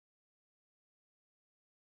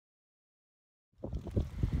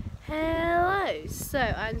Hello! So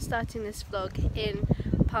I'm starting this vlog in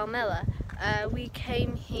Palmela. We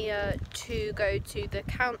came here to go to the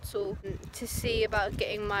council to see about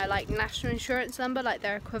getting my national insurance number, like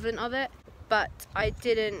their equivalent of it. But I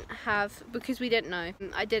didn't have, because we didn't know,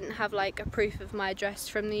 I didn't have a proof of my address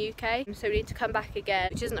from the UK. So we need to come back again,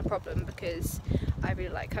 which isn't a problem because I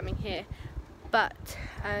really like coming here. But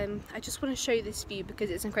I just want to show you this view because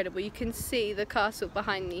it's incredible. You can see the castle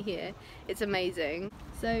behind me here. It's amazing.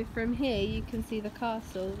 So from here you can see the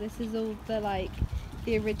castle. This is all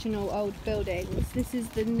the original old buildings. This is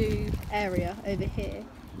the new area over here.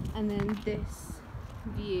 And then this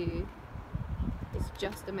view is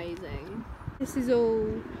just amazing. This is all,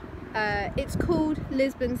 it's called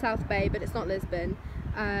Lisbon South Bay, but it's not Lisbon.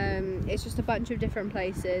 It's just a bunch of different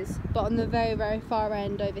places. But on the very, very far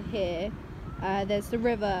end over here, there's the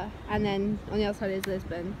river, and then on the other side is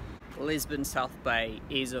Lisbon. Lisbon South Bay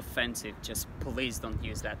is offensive, just please don't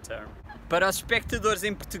use that term. Para os espectadores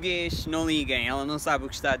em português, não liguem, ela não sabe o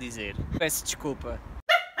que está a dizer. Peço desculpa.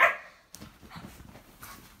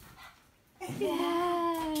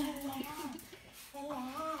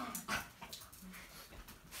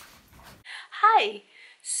 Hi!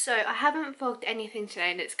 So I haven't vlogged anything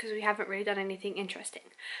today, and it's because we haven't really done anything interesting.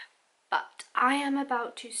 But I am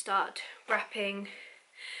about to start wrapping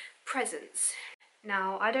presents.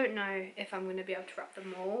 Now, I don't know if I'm going to be able to wrap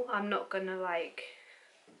them all. I'm not going to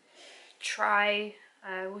try.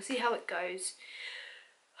 We'll see how it goes.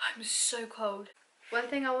 I'm so cold. One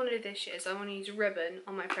thing I want to do this year is I want to use ribbon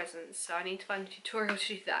on my presents. So I need to find a tutorial to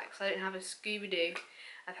do that because I don't have a Scooby-Doo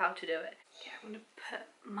of how to do it. Okay, I'm going to put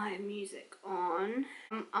my music on.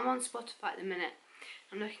 I'm on Spotify at the minute.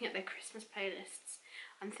 I'm looking at their Christmas playlists.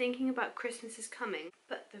 I'm thinking about Christmas is coming,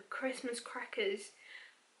 but the Christmas crackers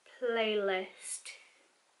playlist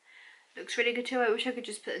looks really good too. I wish I could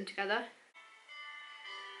just put them together.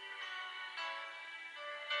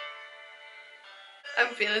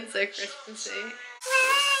 I'm feeling so Christmassy.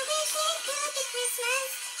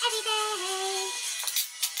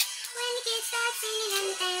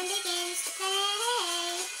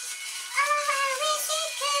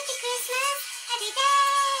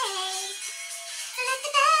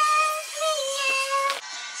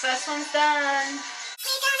 First one's done.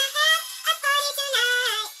 We're gonna have a party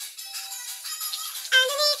tonight.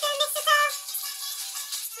 Underneath the mistletoe,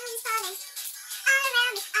 snow's falling all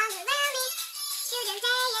around me. Children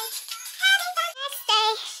playing, having fun. Next day,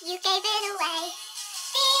 you gave it away.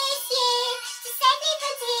 This year, to save me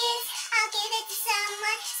from tears, I'll give it to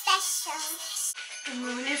someone special. The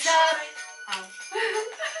moon is up. Oh.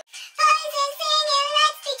 Boys and singing,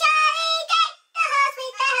 let's be jolly. Deck the halls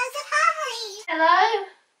with boughs of holly. Hello?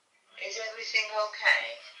 Is everything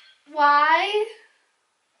okay? Why?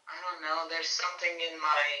 I don't know, there's something in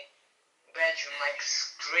my bedroom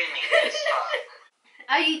screaming as fuck.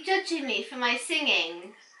 Are you judging me for my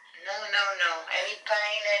singing? No. Any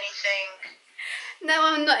pain, anything? No,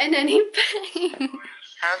 I'm not in any pain.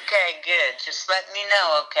 Okay, good. Just let me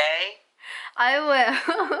know, okay? I will.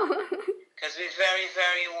 Because we're very,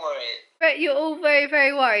 very worried. But you're all very,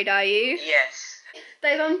 very worried, are you? Yes.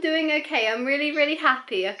 Babe, I'm doing okay. I'm really, really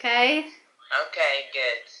happy, okay? Okay,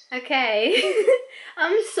 good. Okay.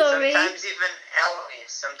 I'm sorry. Sometimes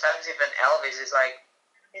even Elvis is like,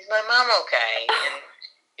 is my mom okay? And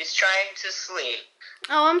he's trying to sleep.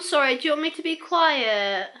 Oh, I'm sorry. Do you want me to be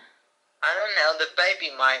quiet? I don't know, the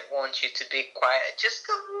baby might want you to be quiet just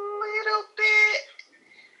a little bit.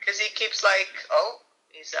 Because he keeps oh,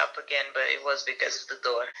 he's up again, but it was because of the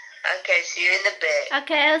door. Okay, see you in a bit.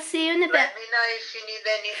 Okay, I'll see you in a bit. Let me know if you need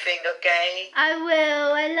anything, okay? I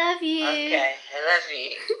will. I love you. Okay, I love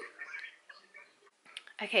you.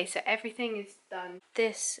 Okay, so everything is done.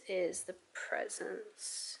 This is the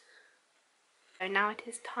presents. So now it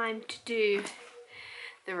is time to do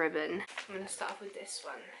the ribbon. I'm going to start off with this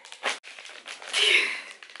one.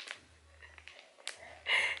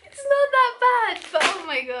 It's not that bad, but oh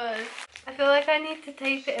my god. I feel like I need to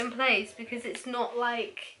tape it in place because it's not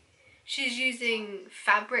she's using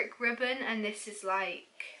fabric ribbon and this is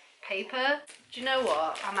paper. Do you know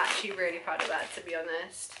what? I'm actually really proud of that, to be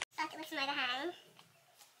honest. Start it with some overhang.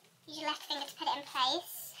 Use your left finger to put it in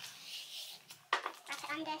place. Wrap it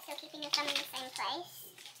under, still keeping your thumb in the same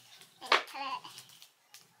place. Then you pull it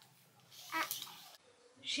up.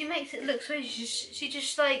 She makes it look so easy. She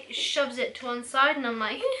just shoves it to one side and I'm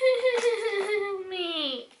like,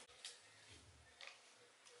 me.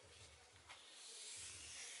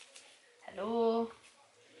 Hello.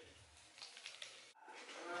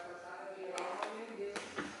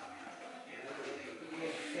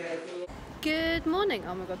 Good Good morning.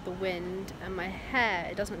 Oh my god, the wind and my hair,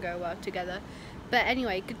 it doesn't go well together. But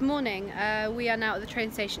anyway, good morning. We are now at the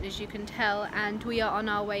train station, as you can tell, and we are on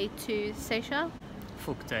our way to Seychelles.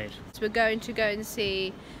 Fogoteiro. So we're going to go and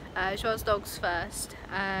see Joel's dogs first.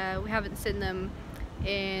 We haven't seen them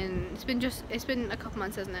in, it's been a couple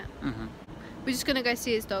months, hasn't it? Mm-hmm. We're just gonna go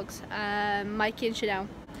see his dogs, Mikey and Chanel.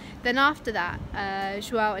 Then after that,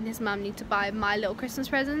 Joel and his mum need to buy my little Christmas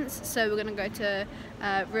presents, so we're gonna go to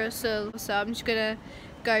CHURROS. So I'm just gonna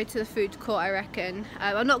go to the food court, I reckon.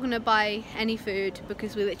 I'm not gonna buy any food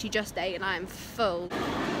because we literally just ate and I am full.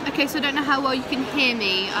 Okay, so I don't know how well you can hear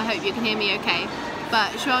me. I hope you can hear me okay.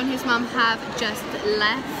 But Joel and his mum have just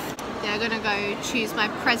left. They're gonna go choose my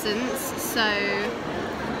presents, so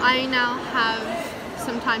I now have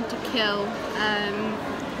some time to kill.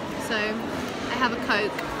 So I have a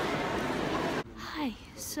Coke. Hi,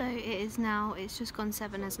 so it is now, it's just gone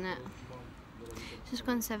 7, isn't it? It's just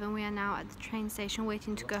gone 7, we are now at the train station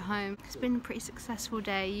waiting to go home. It's been a pretty successful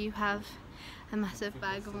day. You have a massive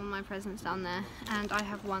bag of all my presents down there, and I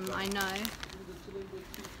have one that I know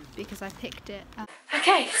because I picked it up.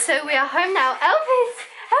 Okay, so we are home now. Elvis!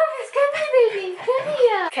 Elvis, come here baby, come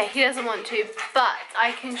here! Okay, he doesn't want to, but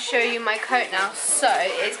I can show you my coat now. So,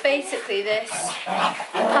 it's basically this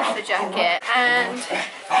puffer jacket, and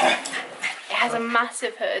it has a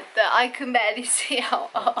massive hood that I can barely see out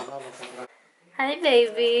of. Hi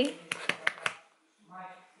baby.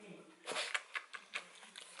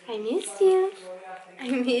 I missed you. I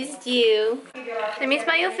missed you. Let me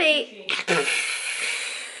smell your feet.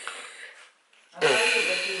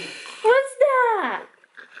 What's that?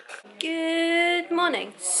 Good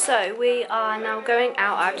morning. So we are now going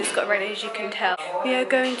out. I've just got ready, as you can tell. We are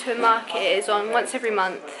going to a market. It is on once every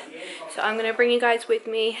month. So I'm going to bring you guys with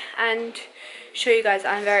me and show you guys.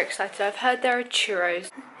 I'm very excited. I've heard there are churros.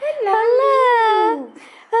 Hello.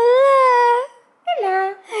 Hello.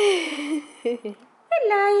 Hello. Hello.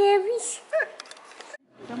 Hello, Elvis.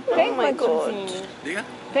 Oh my god. Diga?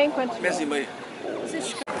 Tem quantos? Mês e meio.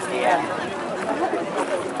 Yeah.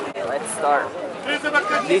 Let's start.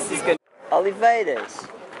 This is good. Oliveiras.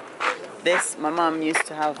 This, my mum used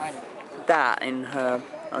to have that in her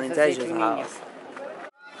Alentejo's house.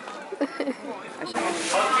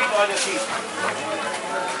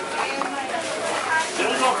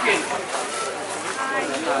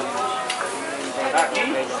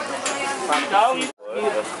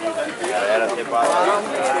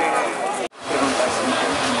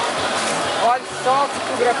 Olha só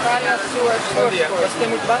fotografarem as suas coisas. Tem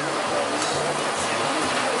muito bem?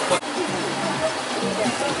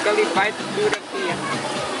 Porque ali vai de fotografia.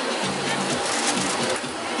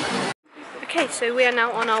 Okay, so we are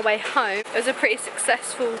now on our way home. It was a pretty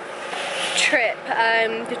successful trip.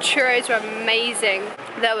 The churros were amazing.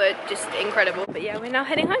 They were just incredible. But yeah, we're now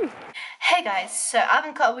heading home. Hey guys, so I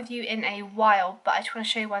haven't caught up with you in a while, but I just want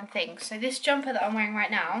to show you one thing. So this jumper that I'm wearing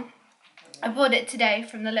right now, I bought it today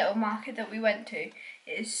from the little market that we went to.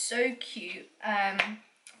 It is so cute.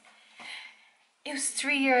 It was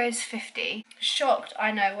 €3.50. Shocked,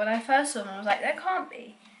 I know. When I first saw them, I was like, there can't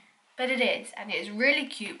be. But it is, and it is really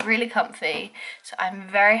cute, really comfy. So I'm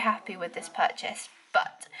very happy with this purchase.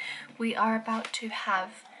 But we are about to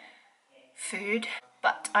have food.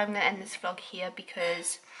 But I'm going to end this vlog here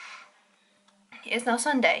because it is now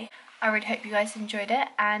Sunday. I really hope you guys enjoyed it,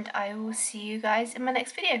 and I will see you guys in my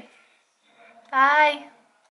next video. Bye!